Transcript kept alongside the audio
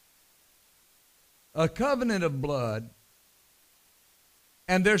a covenant of blood.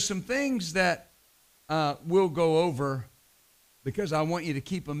 And there's some things that we'll go over because I want you to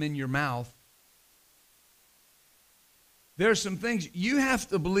keep them in your mouth. There's some things you have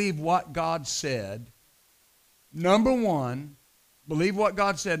to believe what God said. Number one, believe what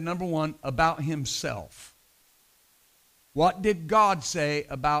God said, number one, about himself. What did God say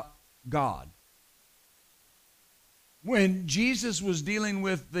about God? When Jesus was dealing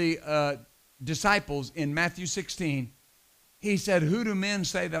with the disciples in Matthew 16, he said, "Who do men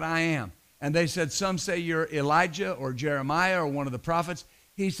say that I am?" And they said, "Some say you're Elijah or Jeremiah or one of the prophets."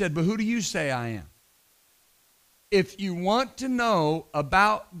 He said, "But who do you say I am?" If you want to know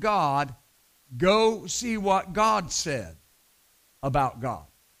about God, go see what God said about God.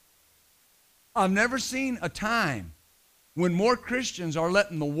 I've never seen a time when more Christians are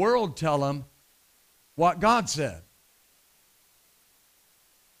letting the world tell them what God said.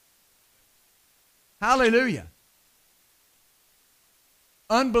 Hallelujah.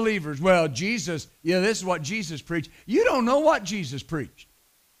 Unbelievers, well, Jesus, this is what Jesus preached. You don't know what Jesus preached.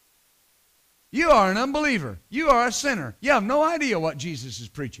 You are an unbeliever. You are a sinner. You have no idea what Jesus is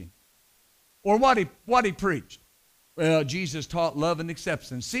preaching or what he preached. Well, Jesus taught love and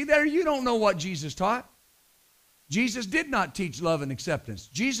acceptance. See there, you don't know what Jesus taught. Jesus did not teach love and acceptance.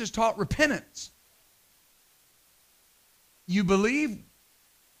 Jesus taught repentance. You believe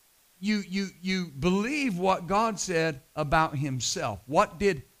what God said about himself. What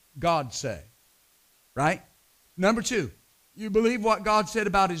did God say? Right? Number two, you believe what God said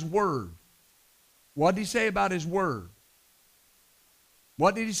about his word. What did he say about his word?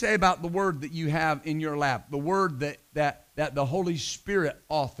 What did he say about the word that you have in your lap? The word that the Holy Spirit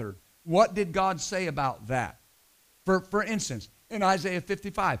authored. What did God say about that? For instance, in Isaiah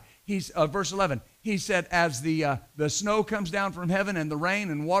 55, verse 11, he said, as the snow comes down from heaven and the rain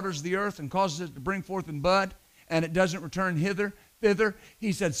and waters the earth and causes it to bring forth and bud, and it doesn't return thither,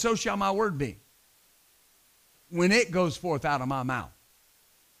 he said, so shall my word be when it goes forth out of my mouth.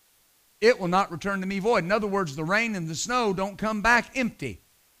 It will not return to me void. In other words, the rain and the snow don't come back empty.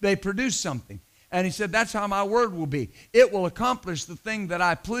 They produce something. And he said, that's how my word will be. It will accomplish the thing that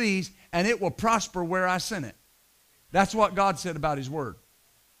I please, and it will prosper where I send it. That's what God said about his word.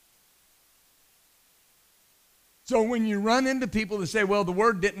 So when you run into people that say, well, the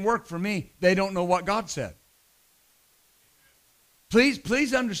word didn't work for me, they don't know what God said.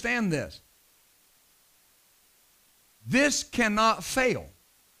 Please understand this. This cannot fail.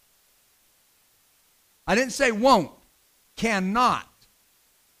 I didn't say won't. Cannot.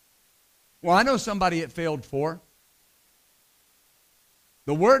 Well, I know somebody it failed for.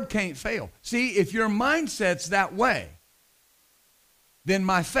 The word can't fail. See, if your mindset's that way, then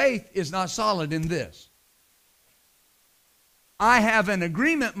my faith is not solid in this. I have an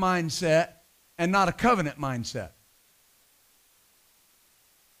agreement mindset and not a covenant mindset.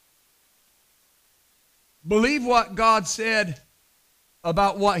 Believe what God said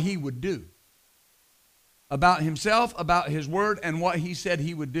about what he would do. About himself, about his word, and what he said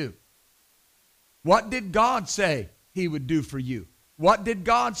he would do. What did God say he would do for you? What did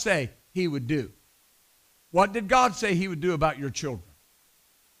God say he would do? What did God say he would do about your children?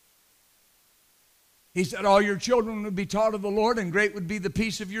 He said all your children would be taught of the Lord, and great would be the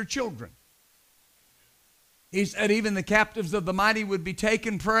peace of your children. He said even the captives of the mighty would be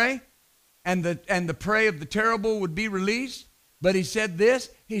taken prey, and the prey of the terrible would be released. But he said this,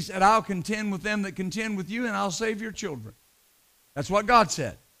 he said, I'll contend with them that contend with you, and I'll save your children. That's what God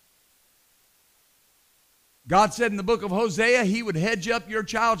said. God said in the book of Hosea, he would hedge up your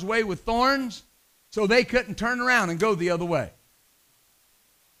child's way with thorns so they couldn't turn around and go the other way.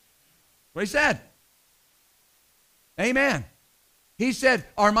 What he said. Amen. He said,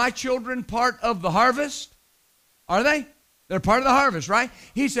 are my children part of the harvest? Are they? They're part of the harvest, right?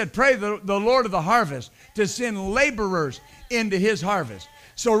 He said, pray the Lord of the harvest to send laborers into his harvest.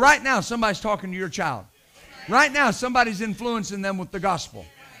 So right now, somebody's talking to your child. Right now, somebody's influencing them with the gospel.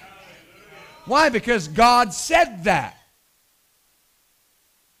 Why? Because God said that.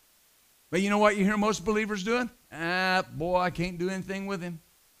 But you know what you hear most believers doing? Boy, I can't do anything with him.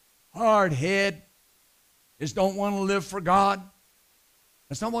 Hard head. Just don't want to live for God.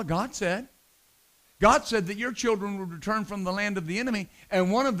 That's not what God said. God said that your children would return from the land of the enemy,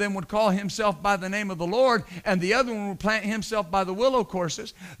 and one of them would call himself by the name of the Lord, and the other one would plant himself by the willow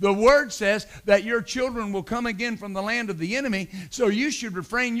courses. The word says that your children will come again from the land of the enemy, so you should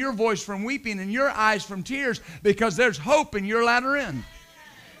refrain your voice from weeping and your eyes from tears, because there's hope in your latter end.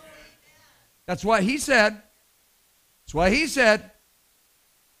 That's what he said. That's what he said. Is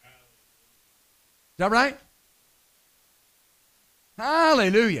that right?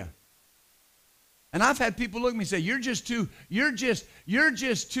 Hallelujah. And I've had people look at me and say, you're just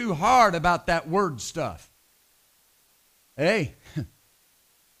too hard about that word stuff. Hey,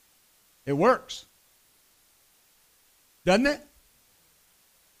 it works. Doesn't it?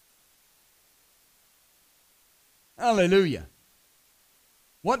 Hallelujah.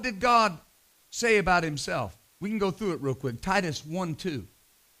 What did God say about himself? We can go through it real quick. Titus 1:2.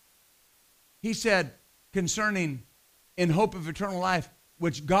 He said concerning in hope of eternal life,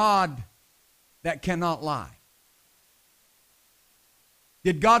 which God that cannot lie.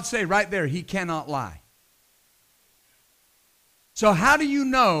 Did God say right there he cannot lie? So how do you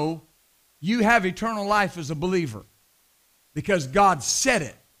know you have eternal life as a believer? Because God said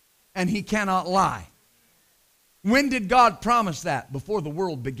it and he cannot lie. When did God promise that? Before the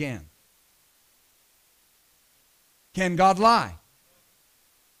world began. Can God lie?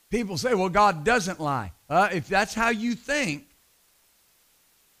 People say, well, God doesn't lie. If that's how you think,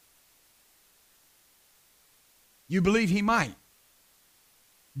 you believe he might.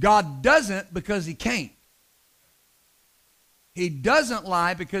 God doesn't because he can't. He doesn't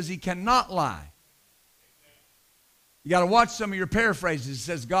lie because he cannot lie. You got to watch some of your paraphrases. It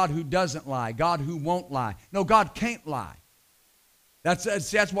says God who doesn't lie, God who won't lie. No, God can't lie.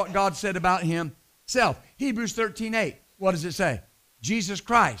 That's what God said about himself. Hebrews 13:8. What does it say? Jesus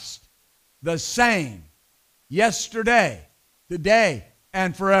Christ, the same, yesterday, today,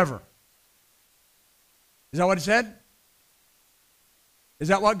 and forever. Is that what it said? Is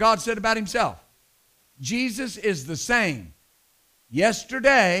that what God said about himself? Jesus is the same,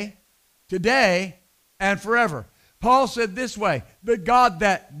 yesterday, today, and forever. Paul said this way, the God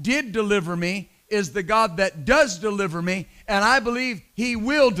that did deliver me is the God that does deliver me, and I believe he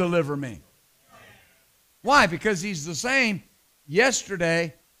will deliver me. Why? Because he's the same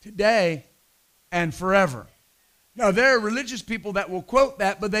yesterday, today, and forever. Now, there are religious people that will quote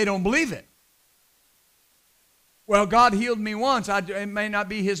that, but they don't believe it. Well, God healed me once. It may not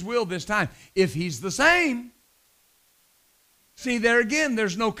be his will this time. If he's the same. See, there again,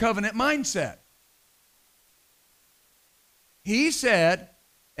 there's no covenant mindset. He said,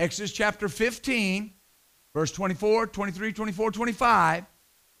 Exodus chapter 15, verse 24, 23, 24, 25,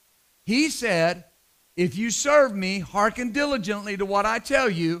 he said, if you serve me, hearken diligently to what I tell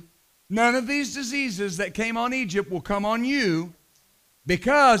you, none of these diseases that came on Egypt will come on you,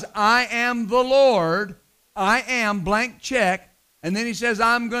 because I am the Lord, I am blank check. And then he says,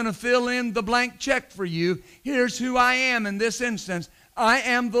 I'm going to fill in the blank check for you. Here's who I am in this instance. I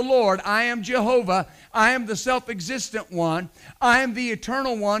am the Lord. I am Jehovah. I am the self-existent one. I am the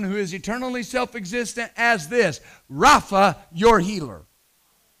eternal one who is eternally self-existent as this. Rapha, your healer.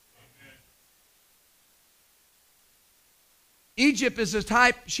 Egypt is a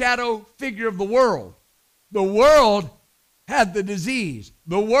type, shadow, figure of the world. The world had the disease.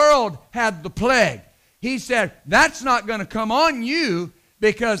 The world had the plague. He said, that's not going to come on you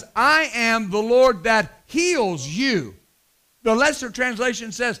because I am the Lord that heals you. The lesser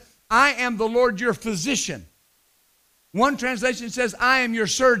translation says, I am the Lord your physician. One translation says, I am your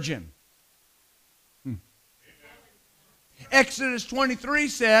surgeon. Exodus 23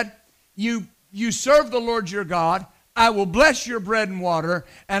 said, you serve the Lord your God. I will bless your bread and water,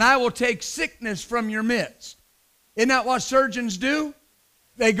 and I will take sickness from your midst. Isn't that what surgeons do?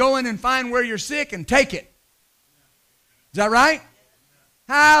 They go in and find where you're sick and take it. Is that right?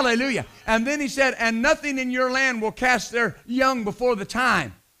 Hallelujah. And then he said, and nothing in your land will cast their young before the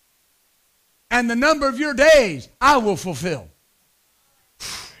time. And the number of your days I will fulfill.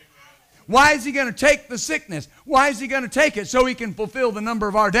 Why is he going to take the sickness? Why is he going to take it? So he can fulfill the number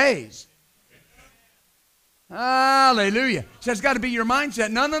of our days. Hallelujah. So it's got to be your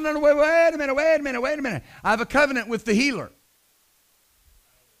mindset. No, wait a minute. I have a covenant with the healer.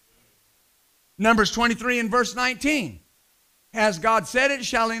 Numbers 23 and verse 19. Has God said it,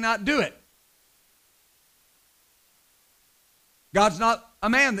 shall he not do it? God's not a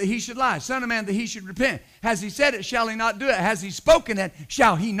man that he should lie, son of man that he should repent. Has he said it, shall he not do it? Has he spoken it,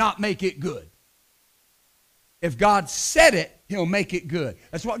 shall he not make it good? If God said it, he'll make it good.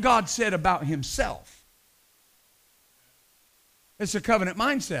 That's what God said about himself. It's a covenant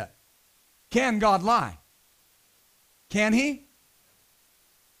mindset. Can God lie? Can he?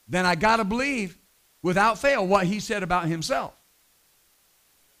 Then I got to believe without fail what he said about himself.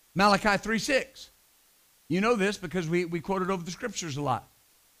 Malachi 3:6. You know this because we quoted over the scriptures a lot.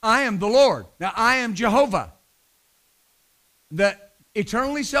 I am the Lord. Now I am Jehovah, the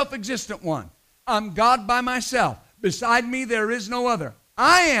eternally self-existent one. I'm God by myself. Beside me there is no other.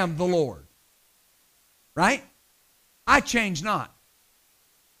 I am the Lord. Right? I change not.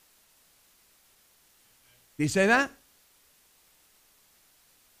 Did he say that?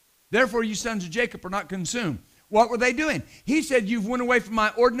 Therefore, you sons of Jacob are not consumed. What were they doing? He said, you've went away from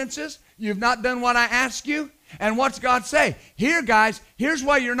my ordinances. You've not done what I asked you. And what's God say? Here, guys, here's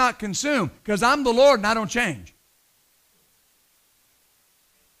why you're not consumed. Because I'm the Lord and I don't change.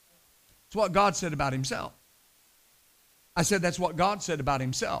 It's what God said about himself. I said that's what God said about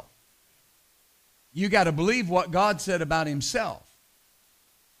himself. You got to believe what God said about himself.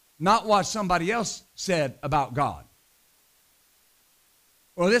 Not what somebody else said about God.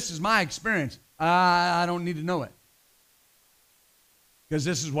 Well, this is my experience. I don't need to know it. Because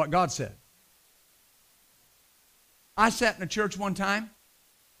this is what God said. I sat in a church one time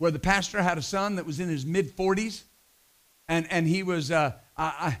where the pastor had a son that was in his mid-40s. And he was, I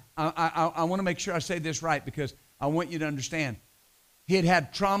want to make sure I say this right because I want you to understand. He had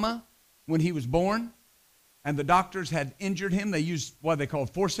had trauma when he was born. And the doctors had injured him. They used what they called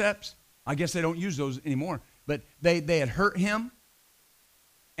forceps. I guess they don't use those anymore. But they had hurt him.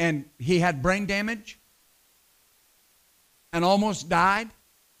 And he had brain damage. And almost died.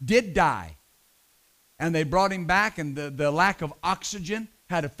 Did die. And they brought him back. And the lack of oxygen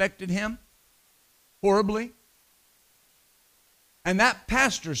had affected him horribly. And that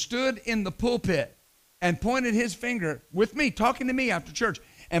pastor stood in the pulpit and pointed his finger with me, talking to me after church,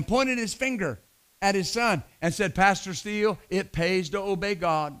 and pointed his finger at his son and said, Pastor Steele, it pays to obey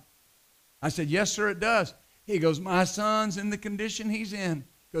God. I said, yes, sir, it does. He goes, my son's in the condition he's in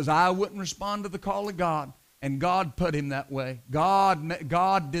because I wouldn't respond to the call of God. And God put him that way.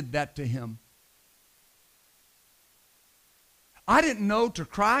 God did that to him. I didn't know to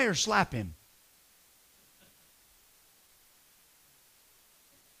cry or slap him.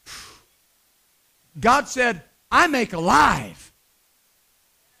 God said, I make alive.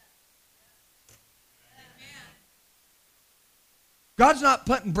 God's not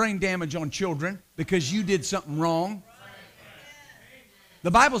putting brain damage on children because you did something wrong.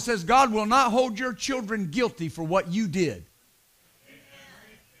 The Bible says God will not hold your children guilty for what you did.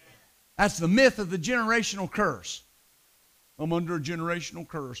 That's the myth of the generational curse. I'm under a generational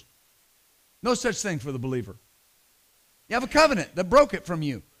curse. No such thing for the believer. You have a covenant that broke it from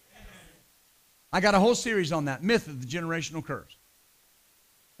you. I got a whole series on that, myth of the generational curse.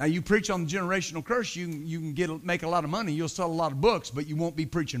 Now, you preach on the generational curse, you can make a lot of money, you'll sell a lot of books, but you won't be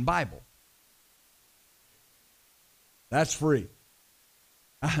preaching Bible. That's free.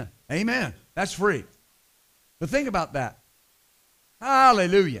 Amen. That's free. But think about that.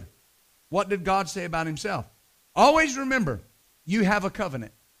 Hallelujah. What did God say about himself? Always remember, you have a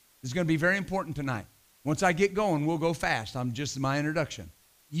covenant. This is going to be very important tonight. Once I get going, we'll go fast. I'm just in my introduction.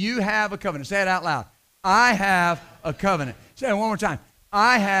 You have a covenant. Say it out loud. I have a covenant. Say it one more time.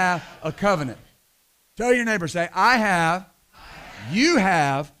 I have a covenant. Tell your neighbor, say, you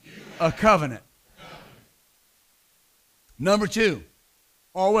have a covenant. Number 2,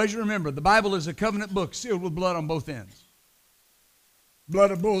 always remember, the Bible is a covenant book sealed with blood on both ends.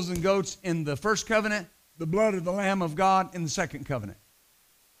 Blood of bulls and goats in the first covenant, the blood of the Lamb of God in the second covenant.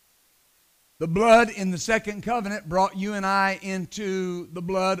 The blood in the second covenant brought you and I into the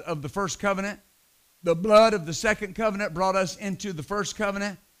blood of the first covenant. The blood of the second covenant brought us into the first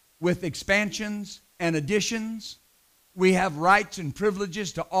covenant with expansions and additions. We have rights and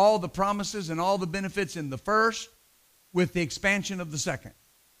privileges to all the promises and all the benefits in the first with the expansion of the second.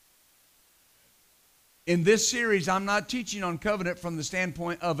 In this series, I'm not teaching on covenant from the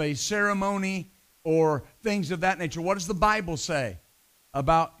standpoint of a ceremony or things of that nature. What does the Bible say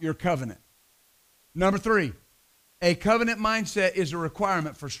about your covenant? Number 3, a covenant mindset is a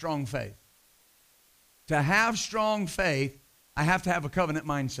requirement for strong faith. To have strong faith, I have to have a covenant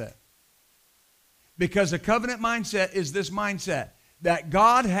mindset. Because a covenant mindset is this mindset that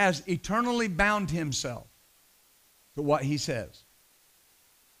God has eternally bound himself to what he says.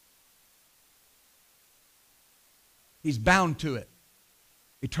 He's bound to it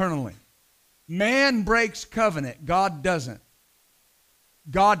eternally. Man breaks covenant. God doesn't.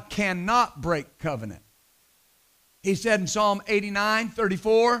 God cannot break covenant. He said in Psalm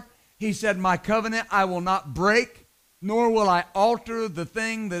 89:34, he said, my covenant I will not break, nor will I alter the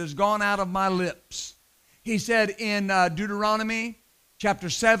thing that has gone out of my lips. He said in Deuteronomy chapter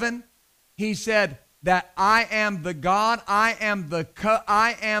 7, he said that I am the God, I am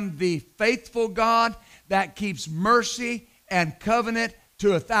the faithful God that keeps mercy and covenant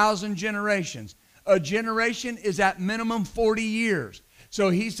to 1,000 generations. A generation is at minimum 40 years. So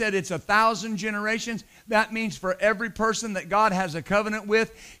he said it's 1,000 generations. That means for every person that God has a covenant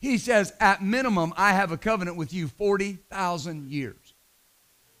with, he says at minimum, I have a covenant with you 40,000 years.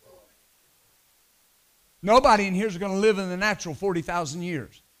 Nobody in here is going to live in the natural 40,000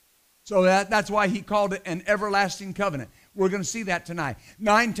 years. So that's why he called it an everlasting covenant. We're going to see that tonight.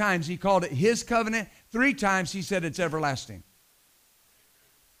 9 times he called it his covenant. 3 times he said it's everlasting.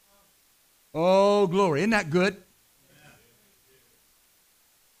 Oh, glory. Isn't that good?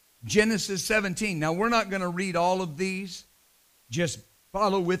 Genesis 17. Now, we're not going to read all of these. Just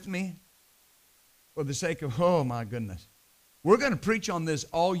follow with me for the sake of, oh, my goodness. We're going to preach on this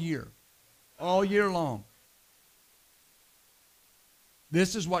all year long.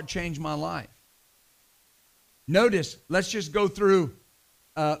 This is what changed my life. Notice, let's just go through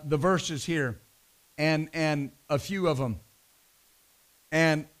the verses here and a few of them.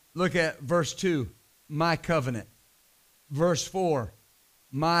 And look at verse 2, my covenant. Verse 4,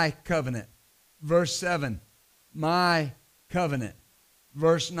 my covenant. Verse 7, my covenant.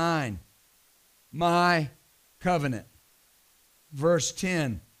 Verse 9, my covenant. Verse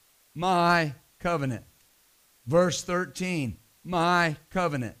 10, my covenant. Verse 13, my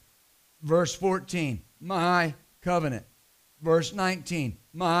covenant. Verse 14, my covenant. Verse 19,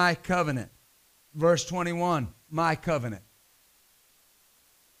 my covenant. Verse 21, my covenant.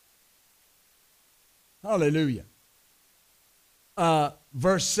 Hallelujah.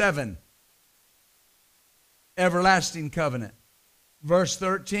 Verse 7, everlasting covenant. Verse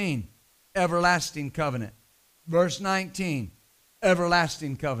 13, everlasting covenant. Verse 19,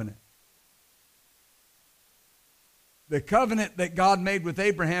 everlasting covenant. The covenant that God made with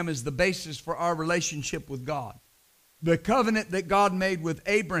Abraham is the basis for our relationship with God. The covenant that God made with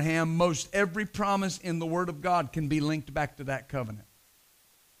Abraham, most every promise in the Word of God can be linked back to that covenant.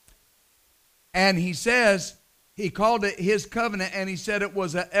 And he says, he called it his covenant, and he said it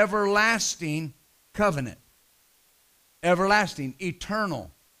was an everlasting covenant. Everlasting,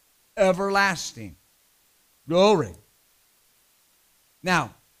 eternal, everlasting. Glory.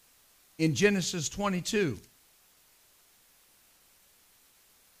 Now, in Genesis 22,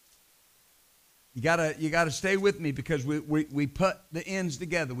 you gotta stay with me because we put the ends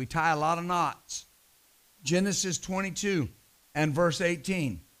together. We tie a lot of knots. Genesis 22 and verse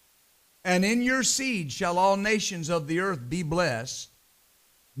 18. And in your seed shall all nations of the earth be blessed,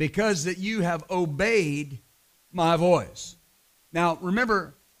 because that you have obeyed my voice. Now,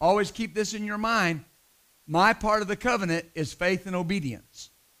 remember, always keep this in your mind. My part of the covenant is faith and obedience.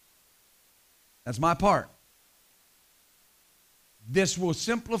 That's my part. This will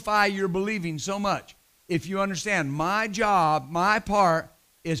simplify your believing so much. If you understand, my job, my part,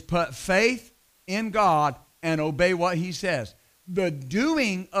 is put faith in God and obey what He says. The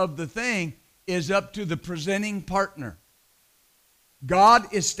doing of the thing is up to the presenting partner.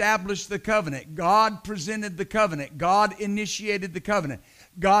 God established the covenant. God presented the covenant. God initiated the covenant.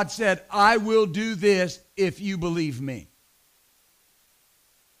 God said, I will do this if you believe me.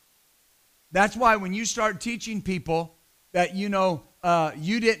 That's why when you start teaching people that,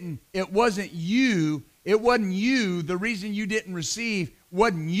 it wasn't you, the reason you didn't receive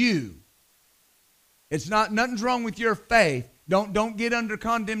wasn't you. It's not, nothing's wrong with your faith. Don't get under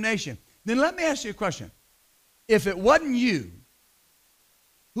condemnation. Then let me ask you a question. If it wasn't you,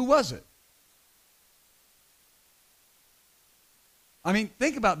 who was it? I mean,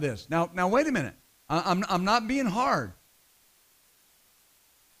 think about this. Now wait a minute. I'm not being hard.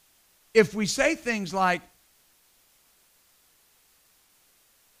 If we say things like,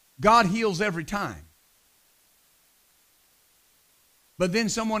 God heals every time, but then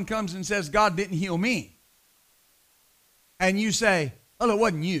someone comes and says, God didn't heal me, and you say, oh, it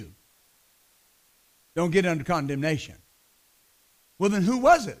wasn't you, don't get under condemnation. Well, then who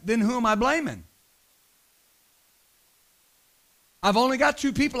was it? Then who am I blaming? I've only got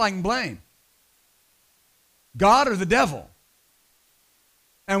 2 people I can blame. God or the devil.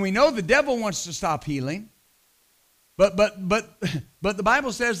 And we know the devil wants to stop healing. But the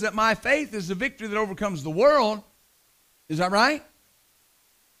Bible says that my faith is the victory that overcomes the world. Is that right?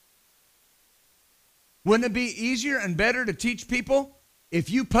 Wouldn't it be easier and better to teach people if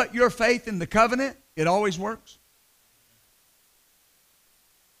you put your faith in the covenant, it always works?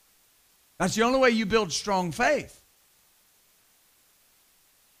 That's the only way you build strong faith.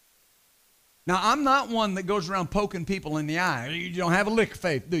 Now, I'm not one that goes around poking people in the eye. You don't have a lick of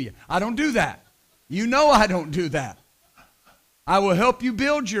faith, do you? I don't do that. You know I don't do that. I will help you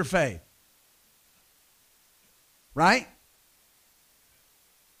build your faith. Right?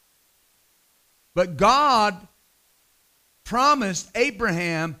 But God promised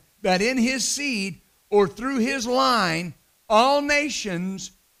Abraham that in his seed or through his line, all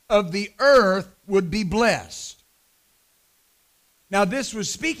nations of the earth would be blessed. Now, this was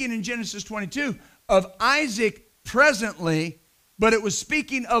speaking in Genesis 22 of Isaac presently, but it was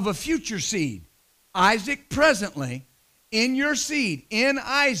speaking of a future seed. Isaac presently, in your seed, in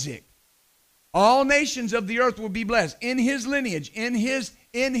Isaac, All nations of the earth will be blessed in his lineage, in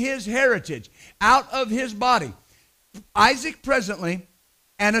his heritage, out of his body. Isaac presently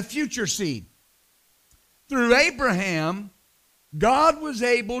and a future seed. Through Abraham, God was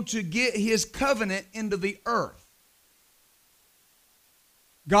able to get his covenant into the earth.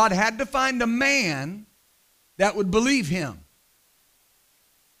 God had to find a man that would believe him.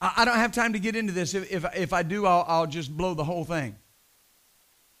 I don't have time to get into this. If I do, I'll just blow the whole thing.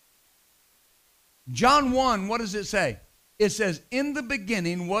 John 1, what does it say? It says, in the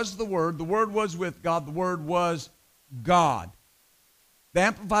beginning was the Word was with God, the Word was God. The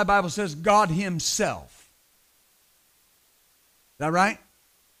Amplified Bible says God himself. Is that right?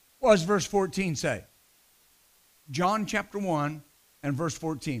 What does verse 14 say? John chapter 1 and verse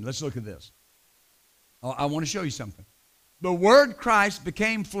 14. Let's look at this. I want to show you something. The Word Christ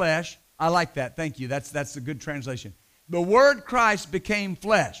became flesh. I like that. Thank you. That's a good translation. The Word Christ became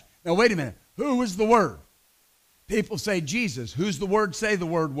flesh. Now wait a minute. Who was the Word? People say Jesus. Who's the Word say the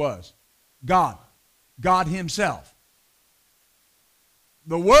Word was? God. God himself.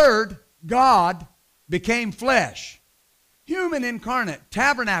 The Word, God, became flesh. Human incarnate,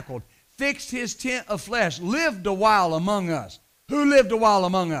 tabernacled, fixed his tent of flesh, lived a while among us. Who lived a while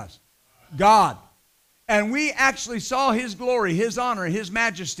among us? God. And we actually saw his glory, his honor, his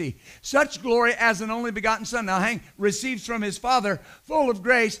majesty. Such glory as an only begotten Son receives from his Father, full of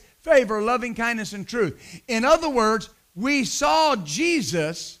grace, favor, loving kindness, and truth. In other words, we saw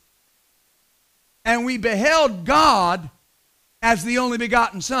Jesus and we beheld God as the only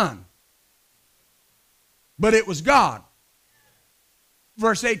begotten Son. But it was God.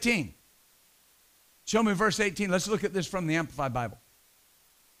 Verse 18. Show me verse 18. Let's look at this from the Amplified Bible.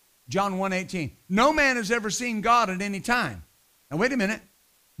 John 1:18. No man has ever seen God at any time. Now wait a minute.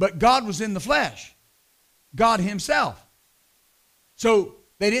 But God was in the flesh. God himself. So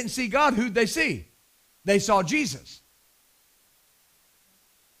they didn't see God. Who'd they see? They saw Jesus.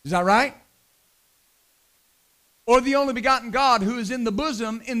 Is that right? Or the only begotten God who is in the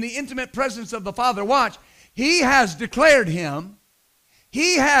bosom, in the intimate presence of the Father. Watch. He has declared him.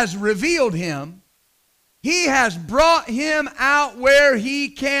 He has revealed him. He has brought him out where he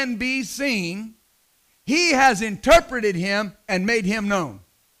can be seen. He has interpreted him and made him known.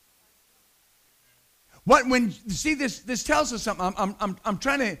 See this tells us something.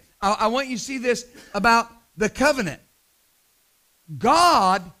 I want you to see this about the covenant.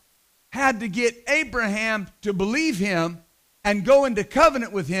 God had to get Abraham to believe him and go into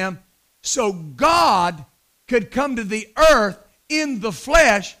covenant with him so God could come to the earth in the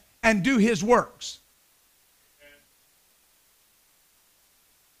flesh and do his works.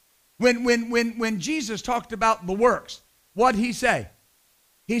 When Jesus talked about the works, what did he say?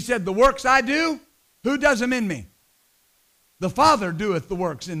 He said, the works I do, who does them in me? The Father doeth the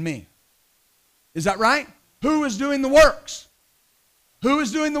works in me. Is that right? Who is doing the works? Who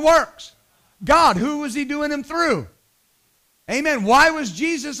is doing the works? God. Who was he doing them through? Amen. Why was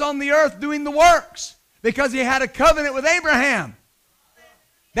Jesus on the earth doing the works? Because he had a covenant with Abraham.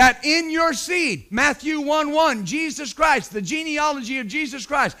 That in your seed, Matthew 1:1, Jesus Christ, the genealogy of Jesus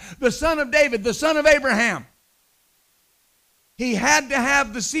Christ, the son of David, the son of Abraham. He had to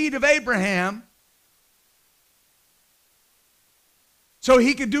have the seed of Abraham so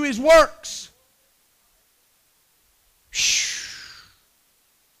he could do his works.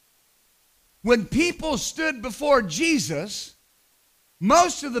 When people stood before Jesus,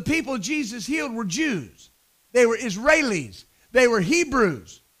 most of the people Jesus healed were Jews. They were Israelis. They were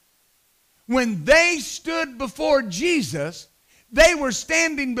Hebrews. When they stood before Jesus, they were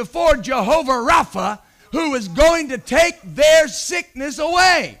standing before Jehovah Rapha, who was going to take their sickness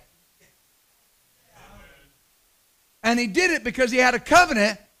away. And he did it because he had a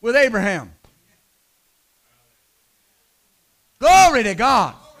covenant with Abraham. Glory to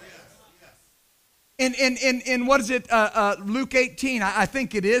God. In what is it, Luke 18, I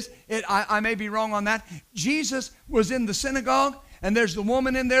think it is. I may be wrong on that. Jesus was in the synagogue, and there's the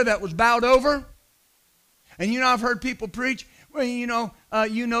woman in there that was bowed over. And I've heard people preach,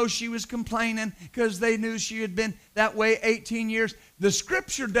 well, she was complaining because they knew she had been that way 18 years. The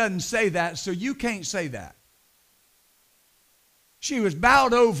scripture doesn't say that, so you can't say that. She was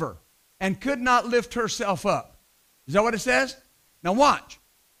bowed over and could not lift herself up. Is that what it says? Now watch.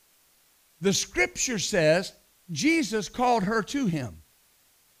 The scripture says Jesus called her to him.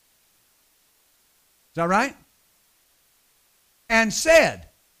 Is that right? And said,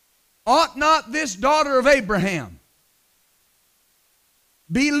 ought not this daughter of Abraham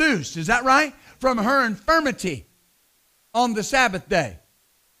be loosed, is that right, from her infirmity on the Sabbath day?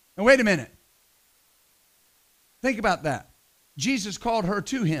 Now wait a minute. Think about that. Jesus called her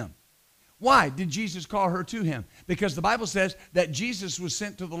to him. Why did Jesus call her to him? Because the Bible says that Jesus was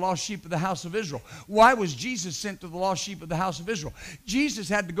sent to the lost sheep of the house of Israel. Why was Jesus sent to the lost sheep of the house of Israel? Jesus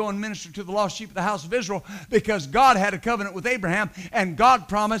had to go and minister to the lost sheep of the house of Israel because God had a covenant with Abraham, and God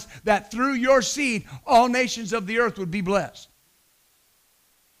promised that through your seed, all nations of the earth would be blessed.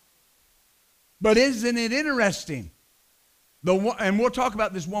 But isn't it interesting? And we'll talk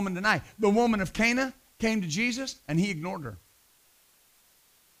about this woman tonight. The woman of Cana came to Jesus, and he ignored her.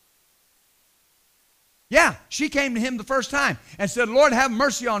 Yeah, she came to him the first time and said, Lord, have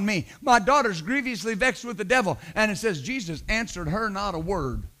mercy on me. My daughter's grievously vexed with the devil. And it says Jesus answered her not a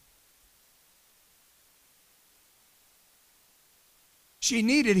word. She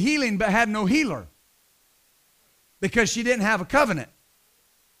needed healing but had no healer because she didn't have a covenant.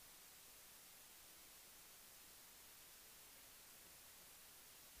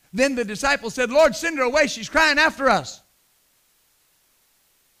 Then the disciples said, Lord, send her away. She's crying after us.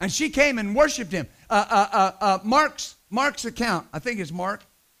 And she came and worshiped him. Mark's account, I think it's Mark.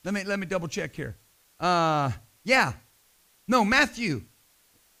 Let me double check here. Yeah. No, Matthew.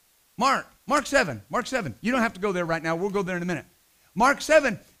 Mark 7. Mark 7. You don't have to go there right now. We'll go there in a minute. Mark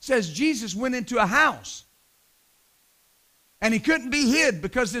 7 says Jesus went into a house. And he couldn't be hid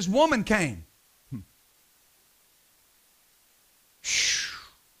because this woman came.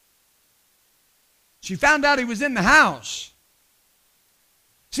 She found out he was in the house.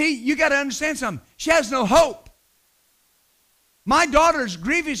 See, you got to understand something. She has no hope. My daughter's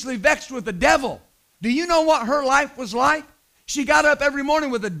grievously vexed with the devil. Do you know what her life was like? She got up every morning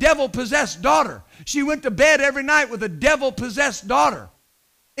with a devil-possessed daughter. She went to bed every night with a devil-possessed daughter.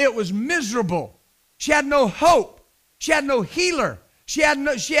 It was miserable. She had no hope. She had no healer. She had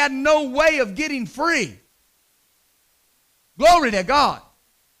no way of getting free. Glory to God.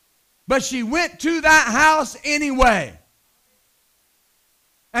 But she went to that house anyway.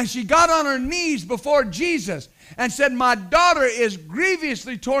 And she got on her knees before Jesus and said, my daughter is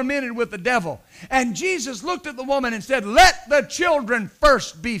grievously tormented with the devil. And Jesus looked at the woman and said, let the children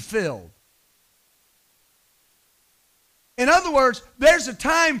first be filled. In other words, there's a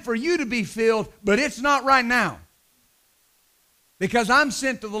time for you to be filled, but it's not right now. Because I'm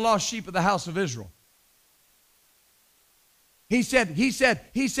sent to the lost sheep of the house of Israel. He said,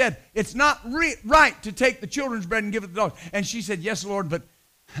 it's not right to take the children's bread and give it to the dogs. And she said, yes, Lord, but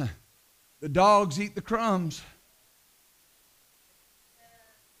the dogs eat the crumbs.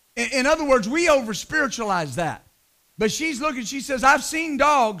 In other words, we over-spiritualize that. But she's looking, she says, I've seen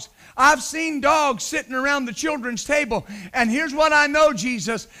dogs sitting around the children's table. And here's what I know,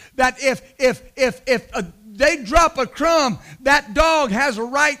 Jesus, that if they drop a crumb, that dog has a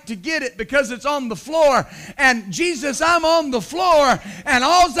right to get it because it's on the floor. And Jesus, I'm on the floor, and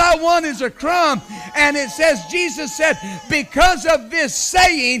all I want is a crumb. And it says, Jesus said, because of this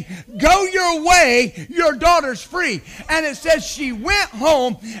saying, go your way, your daughter's free. And it says she went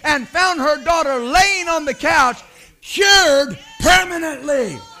home and found her daughter laying on the couch, cured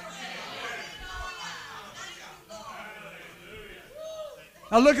permanently.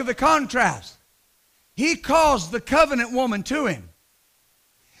 Now look at the contrast. He calls the covenant woman to him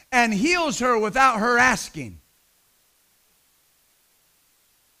and heals her without her asking.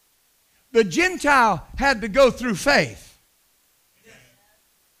 The Gentile had to go through faith.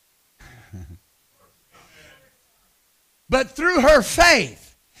 But through her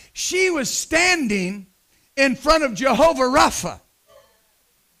faith, she was standing in front of Jehovah Rapha.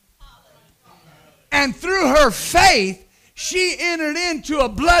 And through her faith, she entered into a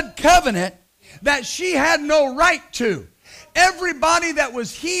blood covenant that she had no right to. Everybody that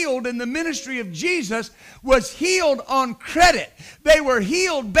was healed in the ministry of Jesus was healed on credit. They were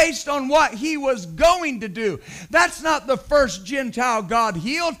healed based on what he was going to do. That's not the first Gentile God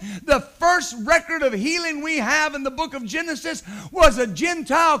healed. The first record of healing we have in the book of Genesis was a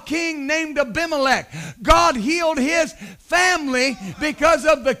Gentile king named Abimelech. God healed his family because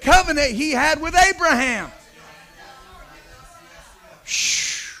of the covenant he had with Abraham.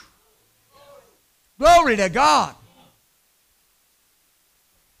 Shh. Glory to God.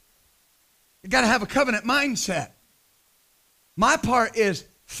 You got to have a covenant mindset. My part is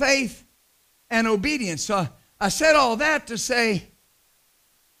faith and obedience. So I said all that to say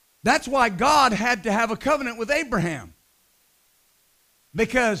that's why God had to have a covenant with Abraham.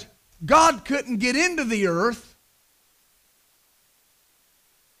 Because God couldn't get into the earth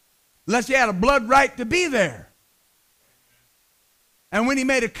unless he had a blood right to be there. And when he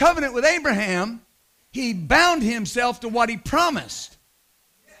made a covenant with Abraham, he bound himself to what he promised.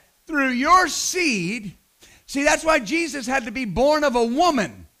 Through your seed. See, that's why Jesus had to be born of a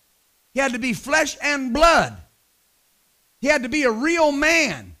woman. He had to be flesh and blood. He had to be a real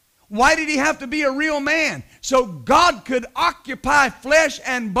man. Why did he have to be a real man? So God could occupy flesh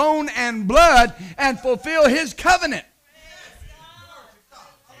and bone and blood and fulfill his covenant.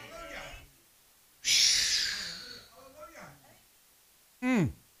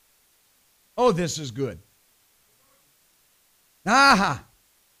 Oh, this is good.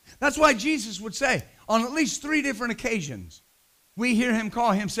 That's why Jesus would say, on at least 3 different occasions, we hear him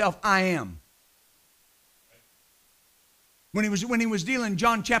call himself, I am. When he was dealing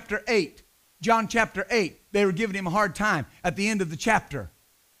John chapter 8, they were giving him a hard time at the end of the chapter.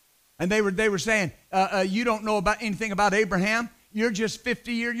 And they were saying, you don't know about anything about Abraham. You're just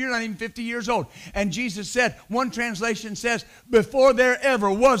 50 years, you're not even 50 years old. And Jesus said, one translation says, before there ever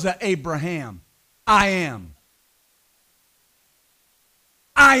was an Abraham, I am.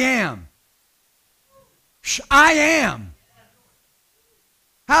 I am. I am.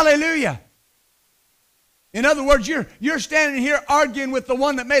 Hallelujah. In other words, you're standing here arguing with the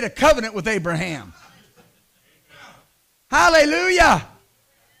one that made a covenant with Abraham. Hallelujah.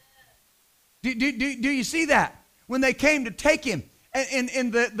 Do you see that? When they came to take him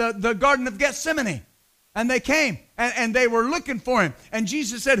in the Garden of Gethsemane. And they came and they were looking for him. And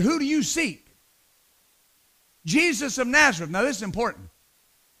Jesus said, who do you seek? Jesus of Nazareth. Now this is important.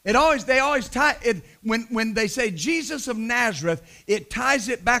 They always tie it, when they say Jesus of Nazareth, it ties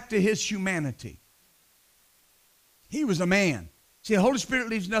it back to his humanity. He was a man. See, the Holy Spirit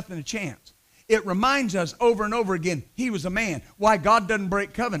leaves nothing to chance. It reminds us over and over again, he was a man. Why God doesn't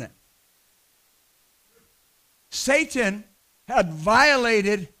break covenant. Satan had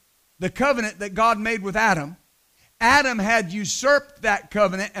violated the covenant that God made with Adam. Adam had usurped that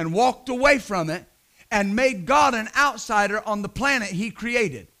covenant and walked away from it and made God an outsider on the planet he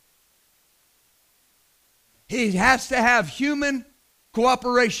created. He has to have human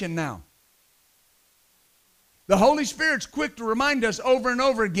cooperation now. The Holy Spirit's quick to remind us over and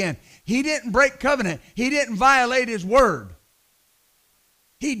over again, he didn't break covenant. He didn't violate his word.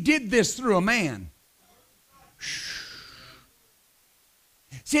 He did this through a man.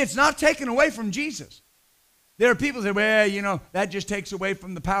 See, it's not taken away from Jesus. There are people that say, well, you know, that just takes away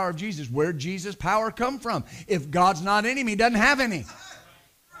from the power of Jesus. Where'd Jesus' power come from? If God's not in him, he doesn't have any.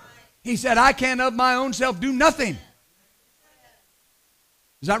 He said, I can of my own self do nothing.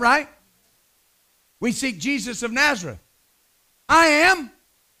 Is that right? We seek Jesus of Nazareth. I am.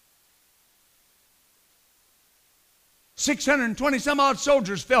 620 some odd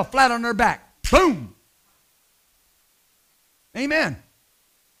soldiers fell flat on their back. Boom. Amen.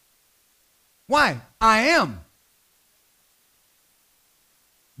 Why? I am.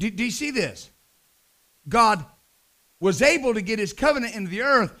 Do you see this? God was able to get his covenant into the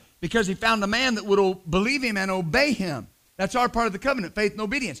earth because he found a man that would believe him and obey him. That's our part of the covenant, faith and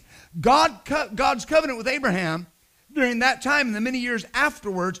obedience. God's covenant with Abraham during that time and the many years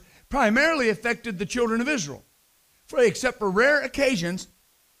afterwards primarily affected the children of Israel. Except for rare occasions,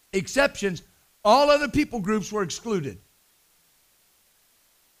 exceptions, all other people groups were excluded.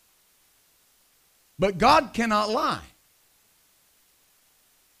 But God cannot lie.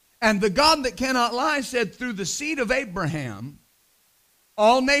 And the God that cannot lie said through the seed of Abraham,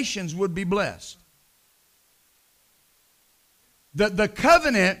 all nations would be blessed. The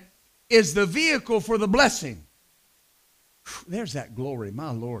covenant is the vehicle for the blessing. There's that glory, my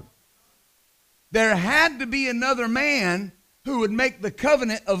Lord. There had to be another man who would make the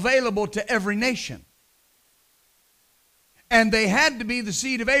covenant available to every nation. And they had to be the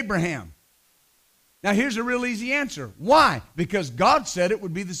seed of Abraham. Now here's a real easy answer. Why? Because God said it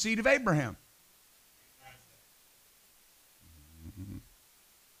would be the seed of Abraham.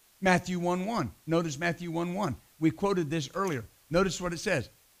 Matthew 1:1. Notice Matthew 1:1. We quoted this earlier. Notice what it says.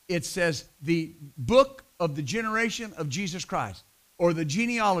 It says the book of the generation of Jesus Christ, or the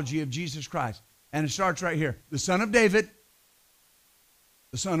genealogy of Jesus Christ. And it starts right here. The son of David,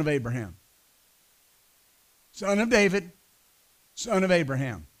 the son of Abraham. Son of David, son of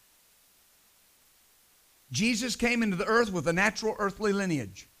Abraham. Jesus came into the earth with a natural earthly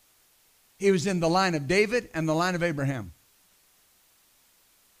lineage. He was in the line of David and the line of Abraham.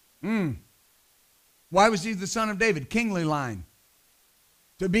 Why was he the son of David? Kingly line.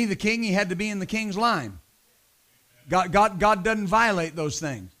 To be the king, he had to be in the king's line. God doesn't violate those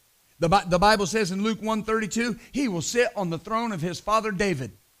things. The Bible says in Luke 1:32, he will sit on the throne of his father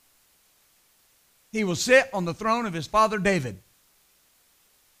David. He will sit on the throne of his father David.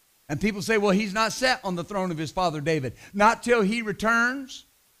 And people say, well, he's not set on the throne of his father David. Not till he returns,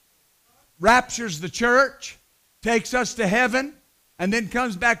 raptures the church, takes us to heaven, and then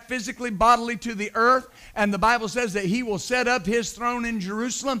comes back physically, bodily to the earth. And the Bible says that he will set up his throne in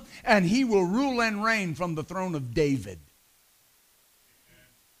Jerusalem, and he will rule and reign from the throne of David.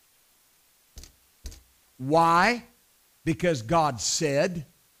 Why? Because God said.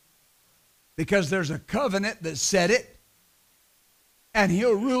 Because there's a covenant that said it. And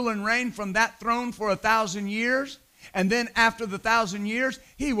he'll rule and reign from that throne for 1,000 years. And then after the 1,000 years,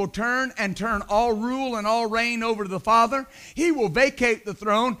 he will turn all rule and all reign over to the Father. He will vacate the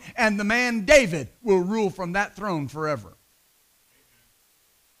throne, and the man David will rule from that throne forever.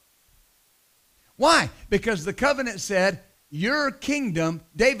 Why? Because the covenant said, your kingdom,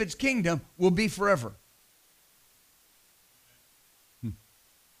 David's kingdom, will be forever.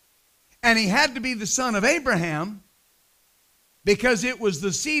 And he had to be the son of Abraham, because it was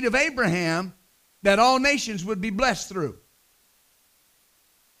the seed of Abraham that all nations would be blessed through.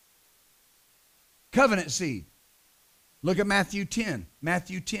 Covenant seed. Look at Matthew 10.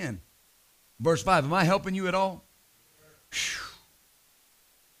 Matthew 10, verse 5. Am I helping you at all? Whew.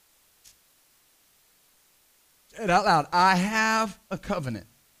 Say it out loud. I have a covenant.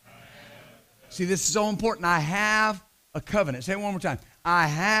 See, this is so important. I have a covenant. Say it one more time. I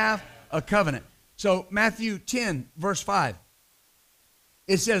have a covenant. So Matthew 10, verse 5.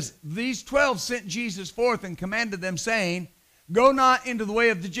 It says, these 12 sent Jesus forth and commanded them, saying, go not into the way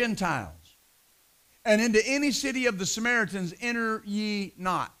of the Gentiles, and into any city of the Samaritans enter ye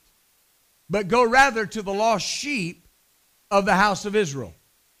not, but go rather to the lost sheep of the house of Israel.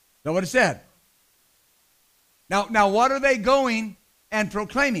 Know what it said? Now what are they going and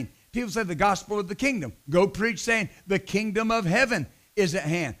proclaiming? People say the gospel of the kingdom. Go preach saying the kingdom of heaven is at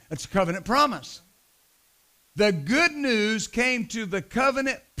hand. That's a covenant promise. The good news came to the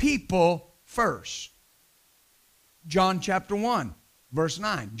covenant people first. John chapter 1, verse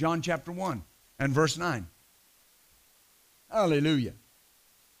 9. John chapter 1 and verse 9. Hallelujah.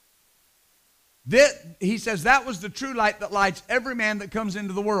 He says that was the true light that lights every man that comes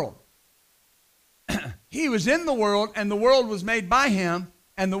into the world. He was in the world, and the world was made by him,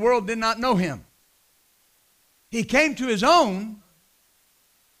 and the world did not know him. He came to his own,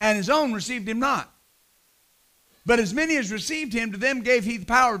 and his own received him not. But as many as received him, to them gave he the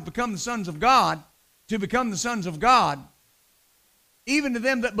power to become the sons of God, even to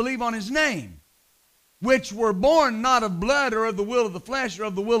them that believe on his name, which were born not of blood or of the will of the flesh or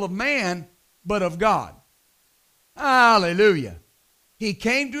of the will of man, but of God. Hallelujah. He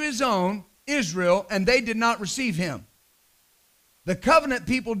came to his own, Israel, and they did not receive him. The covenant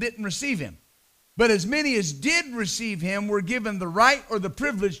people didn't receive him. But as many as did receive him were given the right or the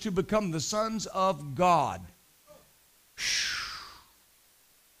privilege to become the sons of God.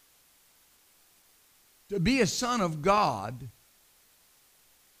 To be a son of God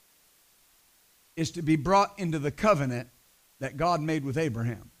is to be brought into the covenant that God made with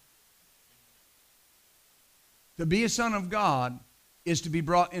Abraham. To be a son of God is to be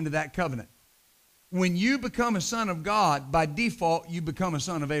brought into that covenant. When you become a son of God, by default, you become a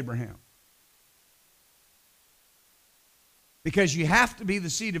son of Abraham. Because you have to be the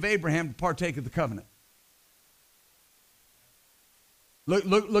seed of Abraham to partake of the covenant.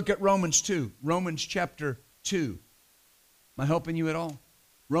 Look at Romans 2. Romans chapter 2. Am I helping you at all?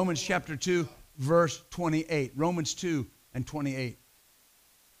 Romans chapter 2, verse 28. Romans 2 and 28.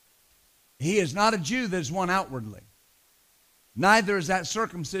 He is not a Jew that is one outwardly. Neither is that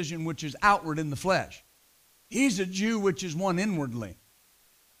circumcision which is outward in the flesh. He's a Jew which is one inwardly.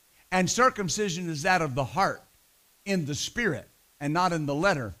 And circumcision is that of the heart, in the spirit, and not in the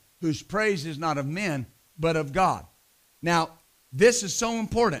letter, whose praise is not of men, but of God. Now, this is so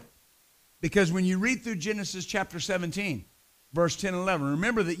important, because when you read through Genesis chapter 17, verse 10 and 11,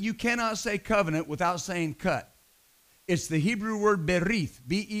 remember that you cannot say covenant without saying cut. It's the Hebrew word berith,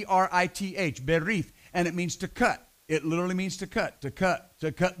 B-E-R-I-T-H, berith, and it means to cut. It literally means to cut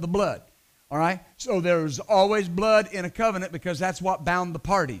the blood. All right? So there's always blood in a covenant because that's what bound the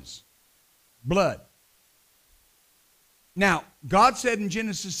parties. Blood. Now, God said in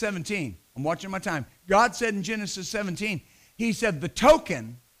Genesis 17, I'm watching my time. God said in Genesis 17, he said the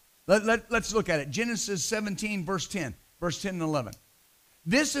token, let's look at it. Genesis 17, verse 10 and 11.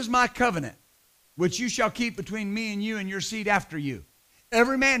 This is my covenant, which you shall keep between me and you and your seed after you.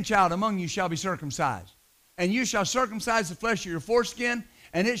 Every man-child among you shall be circumcised. And you shall circumcise the flesh of your foreskin,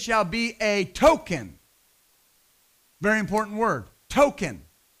 and it shall be a token. Very important word, token.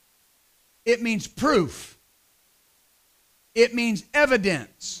 It means proof. It means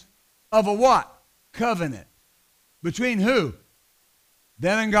evidence of a what? Covenant. Between who?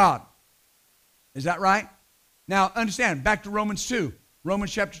 Them and God. Is that right? Now, understand, back to Romans 2.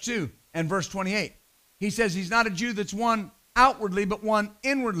 Romans chapter 2 and verse 28. He says he's not a Jew that's one outwardly, but one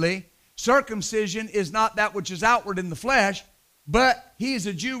inwardly. Circumcision is not that which is outward in the flesh, but he is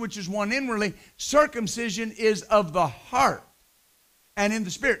a Jew which is one inwardly. Circumcision is of the heart and in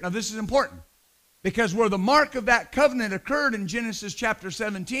the spirit. Now, this is important. Because where the mark of that covenant occurred in Genesis chapter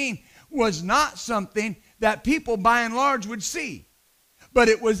 17 was not something that people by and large would see. But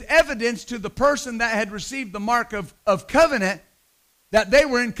it was evidence to the person that had received the mark of covenant that they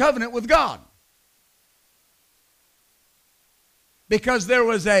were in covenant with God. Because there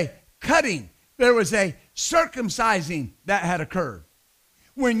was a cutting, there was a circumcising that had occurred.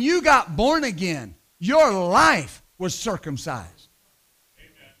 When you got born again, your life was circumcised.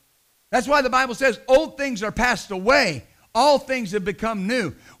 Amen. That's why the Bible says old things are passed away. All things have become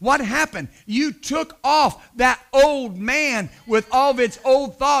new. What happened? You took off that old man with all of its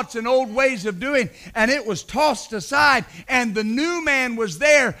old thoughts and old ways of doing, and it was tossed aside, and the new man was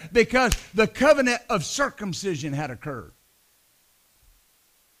there because the covenant of circumcision had occurred.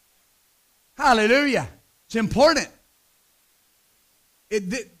 Hallelujah. It's important.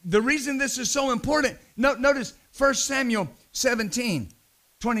 The reason this is so important, notice 1 Samuel 17,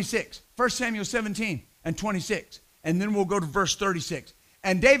 26. 1 Samuel 17 and 26. And then we'll go to verse 36.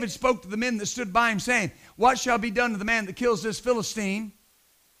 And David spoke to the men that stood by him, saying, what shall be done to the man that kills this Philistine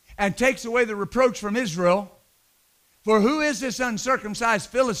and takes away the reproach from Israel? For who is this uncircumcised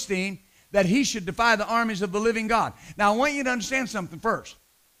Philistine that he should defy the armies of the living God? Now I want you to understand something first.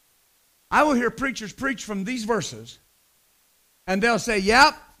 I will hear preachers preach from these verses, and they'll say,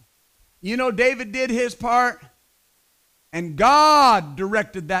 yep, you know, David did his part, and God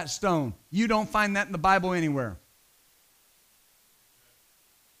directed that stone. You don't find that in the Bible anywhere.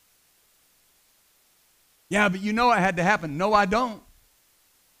 Yeah, but you know it had to happen. No, I don't.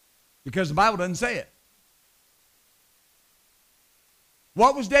 Because the Bible doesn't say it.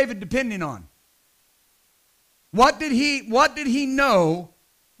 What was David depending on? What did he know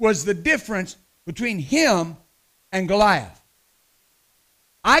was the difference between him and Goliath?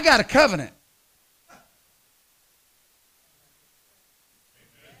 I got a covenant.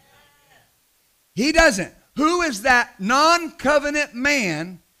 He doesn't. Who is that non-covenant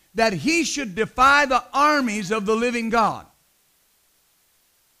man that he should defy the armies of the living God?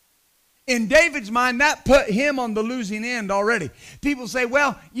 In David's mind, that put him on the losing end already. People say,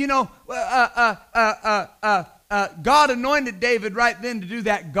 well, you know, God anointed David right then to do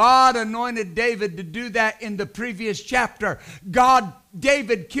that. God anointed David to do that in the previous chapter.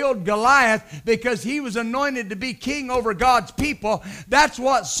 David killed Goliath because he was anointed to be king over God's people. That's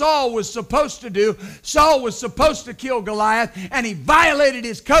what Saul was supposed to do. Saul was supposed to kill Goliath, and he violated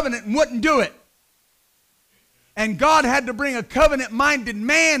his covenant and wouldn't do it. And God had to bring a covenant-minded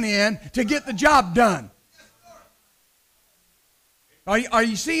man in to get the job done. Are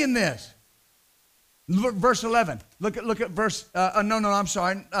you seeing this? Verse 11. Look at verse,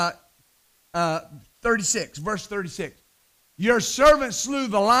 36. Verse 36. Your servant slew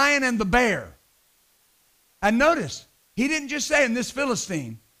the lion and the bear. And notice, he didn't just say in this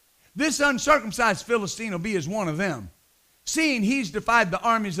Philistine, this uncircumcised Philistine will be as one of them, seeing he's defied the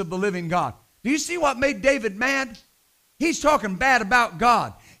armies of the living God. Do you see what made David mad? He's talking bad about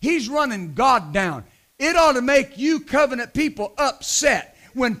God. He's running God down. It ought to make you covenant people upset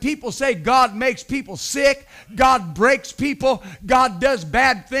when people say God makes people sick, God breaks people, God does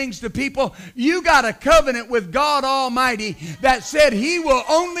bad things to people. You got a covenant with God Almighty that said He will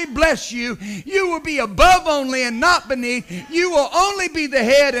only bless you. You will be above only and not beneath. You will only be the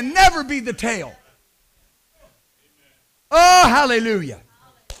head and never be the tail. Oh, hallelujah.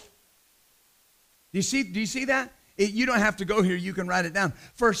 Do you see that? You don't have to go here. You can write it down.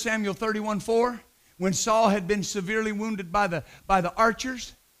 1 Samuel 31:4. When Saul had been severely wounded by the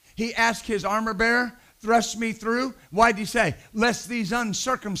archers, he asked his armor bearer, thrust me through. Why did he say? Lest these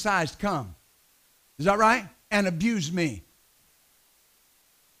uncircumcised come. Is that right? And abuse me.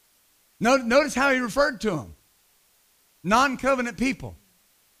 Notice how he referred to them. Non-covenant people.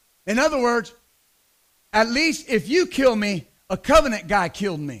 In other words, at least if you kill me, a covenant guy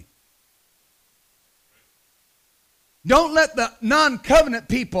killed me. Don't let the non-covenant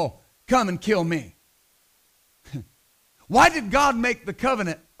people come and kill me. Why did God make the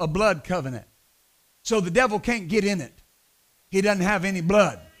covenant a blood covenant? So the devil can't get in it. He doesn't have any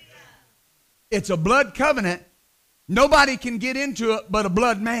blood. It's a blood covenant. Nobody can get into it but a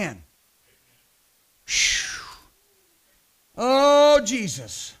blood man. Oh,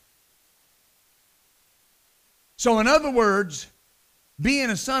 Jesus. So in other words,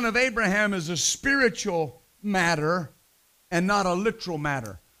 being a son of Abraham is a spiritual matter and not a literal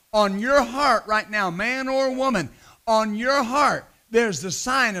matter. On your heart right now, man or woman, on your heart, there's the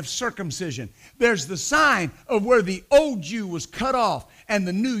sign of circumcision. There's the sign of where the old you was cut off and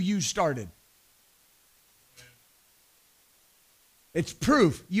the new you started. It's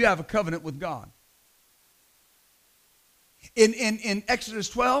proof you have a covenant with God. In Exodus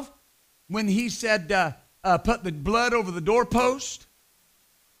 12, when he said, put the blood over the doorpost?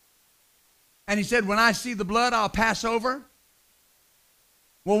 And he said, when I see the blood, I'll pass over.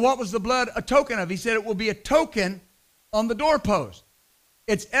 Well, what was the blood a token of? He said it will be a token on the doorpost.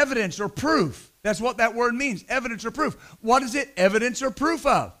 It's evidence or proof. That's what that word means, evidence or proof. What is it evidence or proof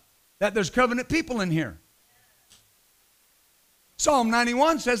of? That there's covenant people in here. Psalm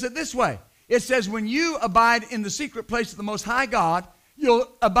 91 says it this way. It says, when you abide in the secret place of the Most High God, you'll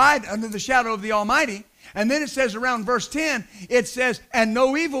abide under the shadow of the Almighty. And then it says around verse 10, it says, and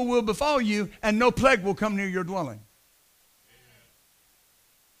no evil will befall you, and no plague will come near your dwelling.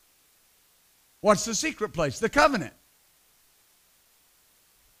 What's the secret place? The covenant.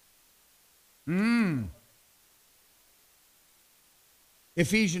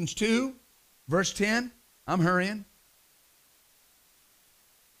 Ephesians 2, verse 10. I'm hurrying.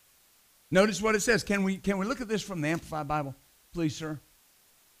 Notice what it says. Can we look at this from the Amplified Bible, please, sir? It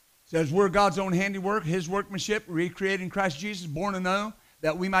says, we're God's own handiwork, his workmanship, recreated in Christ Jesus, born to know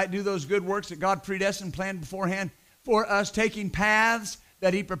that we might do those good works that God predestined, planned beforehand for us, taking paths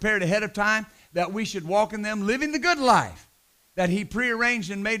that he prepared ahead of time, that we should walk in them, living the good life that he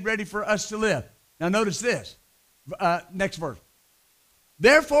prearranged and made ready for us to live. Now notice this. Next verse.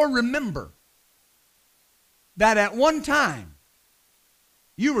 Therefore remember that at one time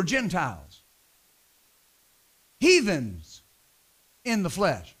you were Gentiles, heathens in the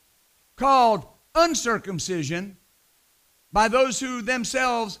flesh, called uncircumcision by those who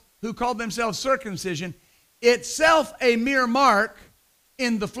called themselves circumcision, itself a mere mark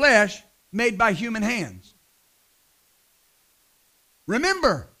in the flesh made by human hands.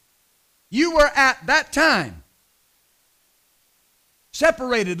 Remember, you were at that time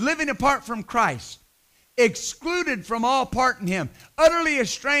separated, living apart from Christ, excluded from all part in him, utterly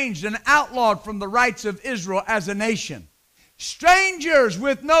estranged and outlawed from the rights of Israel as a nation, strangers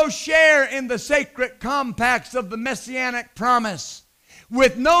with no share in the sacred compacts of the messianic promise,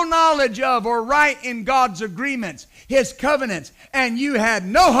 with no knowledge of or right in God's agreements, his covenants, and you had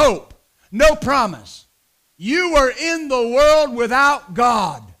no hope, no promise. You were in the world without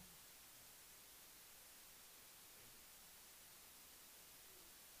God.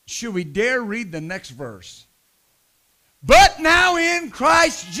 Should we dare read the next verse? But now in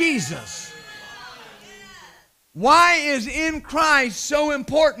Christ Jesus. Why is in Christ so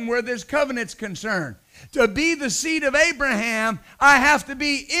important where this covenant's concerned? To be the seed of Abraham, I have to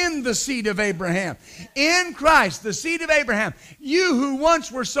be in the seed of Abraham. In Christ, the seed of Abraham. You who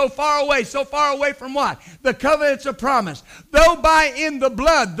once were so far away from what? The covenants of promise. Though by in the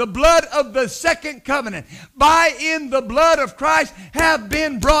blood of the second covenant, by in the blood of Christ have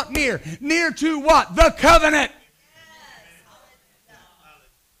been brought near. Near to what? The covenant.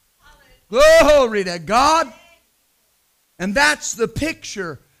 Glory to God. And that's the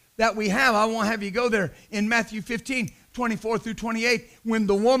picture that we have. I won't have you go there. In Matthew 15, 24 through 28, when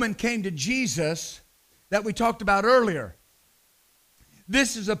the woman came to Jesus that we talked about earlier.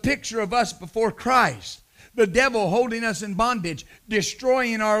 This is a picture of us before Christ. The devil holding us in bondage,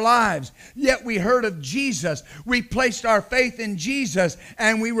 destroying our lives. Yet we heard of Jesus. We placed our faith in Jesus,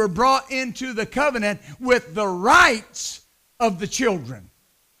 and we were brought into the covenant with the rights of the children.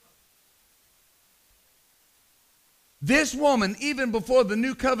 This woman, even before the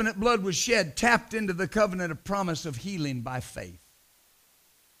new covenant blood was shed, tapped into the covenant of promise of healing by faith.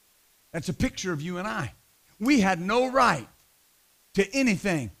 That's a picture of you and I. We had no right to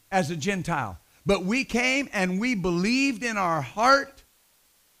anything as a Gentile. But we came and we believed in our heart.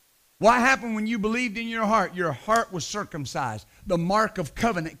 What happened when you believed in your heart? Your heart was circumcised. The mark of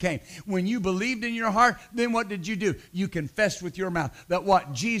covenant came. When you believed in your heart, then what did you do? You confessed with your mouth that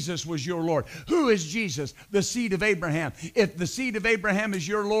what? Jesus was your Lord. Who is Jesus? The seed of Abraham. If the seed of Abraham is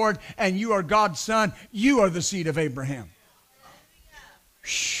your Lord and you are God's son, you are the seed of Abraham.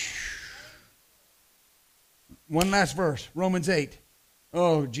 One last verse, Romans 8.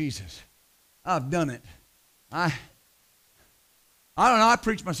 Oh, Jesus. I've done it. I don't know, I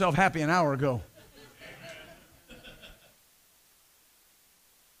preached myself happy an hour ago.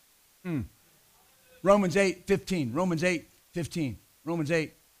 Romans 8:15. Romans 8:15. Romans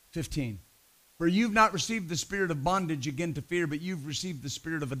 8:15. For you've not received the spirit of bondage again to fear, but you've received the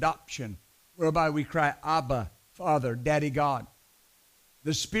spirit of adoption, whereby we cry, Abba, Father, Daddy God.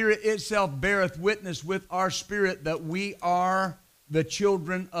 The Spirit itself beareth witness with our spirit that we are the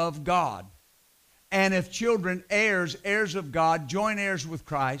children of God. And if children, heirs, heirs of God, joint heirs with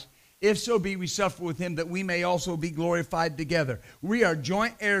Christ, if so be we suffer with him, that we may also be glorified together. We are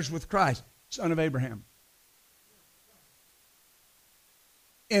joint heirs with Christ, son of Abraham.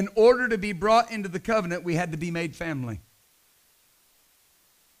 In order to be brought into the covenant, we had to be made family.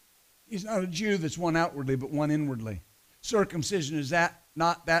 He's not a Jew that's one outwardly, but one inwardly. Circumcision is that,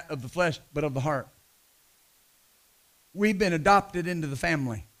 not that of the flesh, but of the heart. We've been adopted into the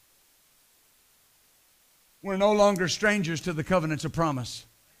family. We're no longer strangers to the covenants of promise.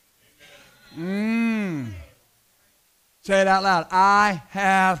 Say it out loud. I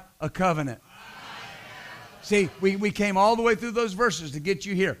have a covenant. See, we came all the way through those verses to get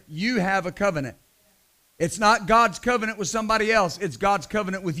you here. You have a covenant. It's not God's covenant with somebody else. It's God's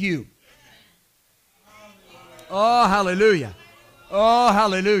covenant with you. Oh, hallelujah. Oh,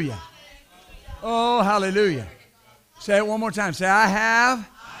 hallelujah. Oh, hallelujah. Say it one more time. Say, I have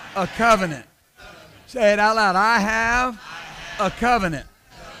a covenant. Say it out loud. I have a covenant.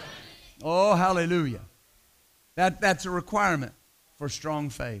 Oh, hallelujah. That's a requirement for strong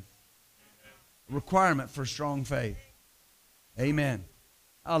faith. A requirement for strong faith. Amen.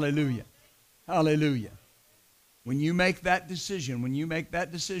 Hallelujah. Hallelujah. When you make that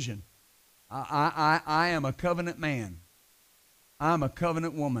decision, I am a covenant man. I'm a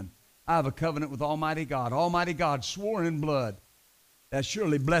covenant woman. I have a covenant with Almighty God. Almighty God swore in blood that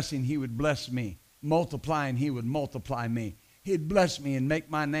surely blessing He would bless me. Multiplying He would multiply me. He'd bless me and make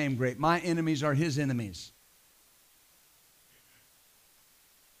my name great. My enemies are His enemies.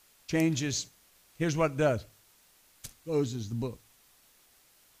 Changes. Here's what it does. Closes the book.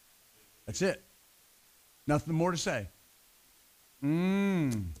 That's it. Nothing more to say.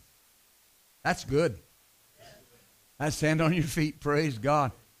 That's good. That's stand on your feet. Praise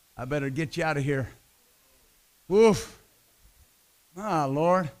God. I better get you out of here. Woof. Ah,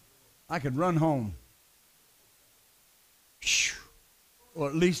 Lord, I could run home. Or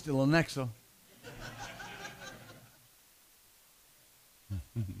at least to Lenexa.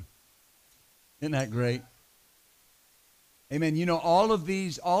 Isn't that great? Amen. You know, all of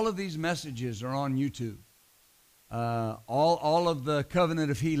these messages are on YouTube. All of the Covenant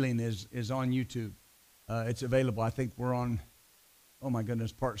of Healing is on YouTube. It's available. I think we're on, oh my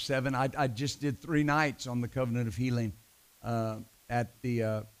goodness, part 7. I just did 3 nights on the Covenant of Healing at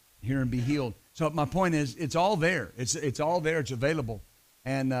the Hear and Be Healed. So my point is, it's all there. It's all there. It's available.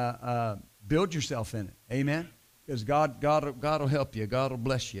 And build yourself in it. Amen. Because God will help you. God will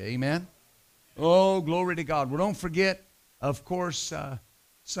bless you. Amen. Oh, glory to God. Well, don't forget, of course,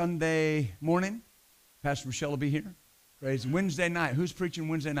 Sunday morning, Pastor Michelle will be here. Praise. Wednesday night. Who's preaching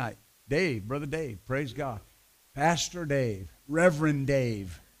Wednesday night? Dave, Brother Dave. Praise God. Pastor Dave. Reverend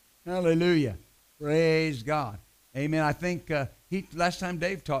Dave. Hallelujah. Praise God. Amen. I think last time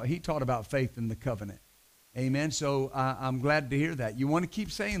Dave taught, he taught about faith in the covenant. Amen. So I'm glad to hear that. You want to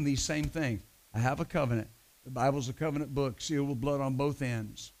keep saying these same things. I have a covenant. The Bible's a covenant book, sealed with blood on both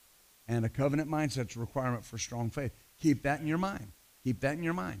ends. And a covenant mindset's a requirement for strong faith. Keep that in your mind. Keep that in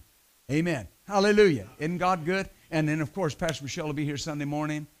your mind. Amen. Hallelujah. Isn't God good? And then, of course, Pastor Michelle will be here Sunday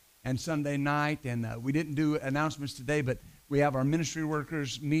morning and Sunday night. And we didn't do announcements today, but we have our ministry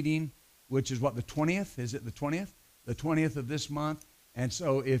workers meeting, which is what, the 20th? Is it the 20th? The 20th of this month. And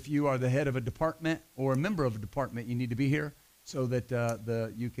so if you are the head of a department or a member of a department, you need to be here so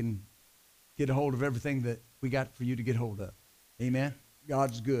that you can get a hold of everything that we got for you to get hold of. Amen.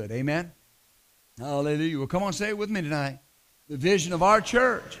 God's good. Amen. Hallelujah. Well, come on, say it with me tonight. The vision of our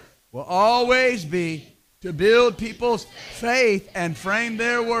church will always be to build people's faith and frame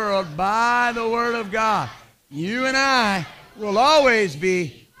their world by the Word of God. You and I will always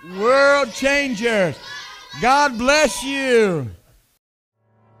be world changers. God bless you.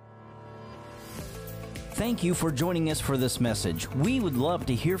 Thank you for joining us for this message. We would love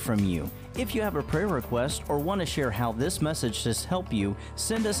to hear from you. If you have a prayer request or want to share how this message has helped you,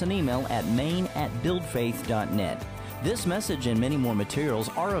 send us an email at main@buildfaith.net. This message and many more materials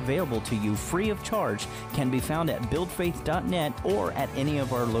are available to you free of charge, can be found at buildfaith.net or at any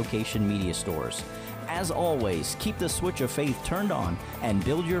of our location media stores. As always, keep the switch of faith turned on and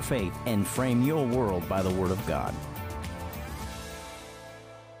build your faith and frame your world by the Word of God.